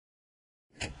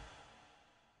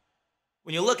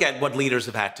When you look at what leaders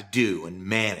have had to do and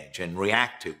manage and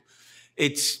react to,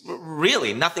 it's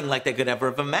really nothing like they could ever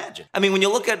have imagined. I mean, when you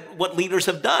look at what leaders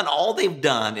have done, all they've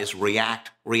done is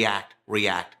react, react,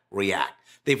 react, react.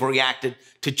 They've reacted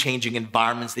to changing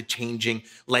environments, to changing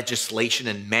legislation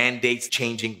and mandates,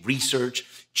 changing research,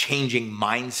 changing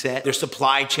mindset. Their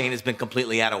supply chain has been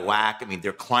completely out of whack. I mean,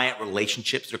 their client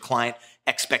relationships, their client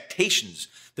expectations,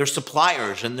 their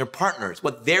suppliers and their partners,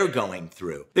 what they're going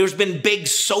through. There's been big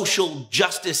social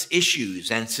justice issues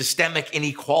and systemic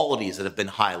inequalities that have been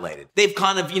highlighted. They've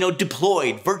kind of,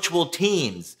 deployed virtual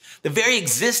teams. The very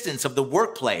existence of the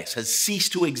workplace has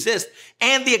ceased to exist,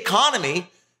 and the economy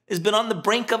has been on the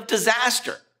brink of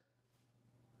disaster.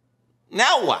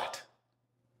 Now what?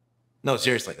 No,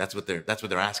 seriously, that's what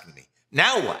they're asking me.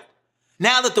 Now what?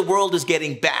 Now that the world is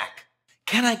getting back,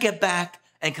 can I get back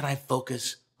and can I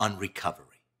focus on recovery?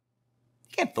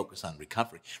 You can't focus on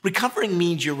recovery. Recovering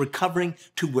means you're recovering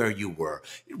to where you were.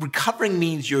 Recovering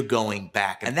means you're going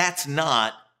back, and that's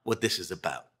not what this is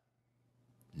about.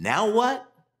 Now what?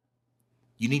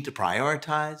 You need to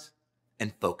prioritize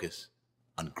and focus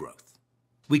on growth.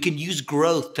 We can use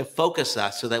growth to focus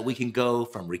us so that we can go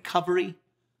from recovery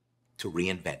to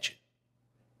reinvention.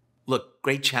 Look,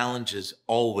 great challenges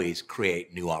always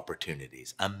create new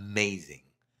opportunities, amazing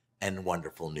and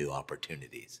wonderful new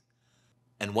opportunities.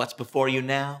 And what's before you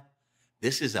now?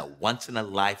 This is a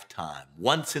once-in-a-lifetime,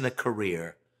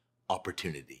 once-in-a-career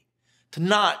opportunity to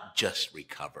not just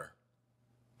recover,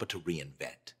 but to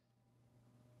reinvent.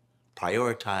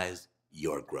 Prioritize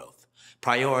your growth.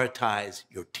 Prioritize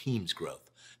your team's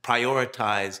growth.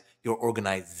 Prioritize your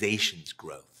organization's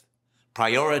growth.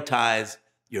 Prioritize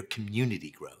your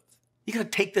community growth. You got to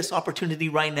take this opportunity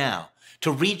right now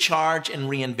to recharge and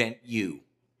reinvent you,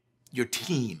 your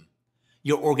team,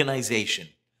 your organization,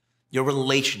 your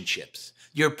relationships,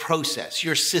 your process,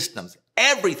 your systems,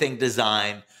 everything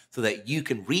designed so that you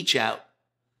can reach out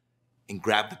and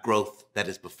grab the growth that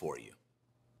is before you.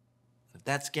 If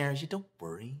that scares you, don't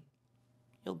worry.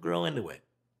 You'll grow into it.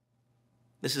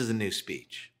 This is a new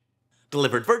speech,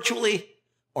 delivered virtually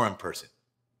or in person.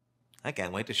 I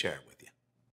can't wait to share it with you.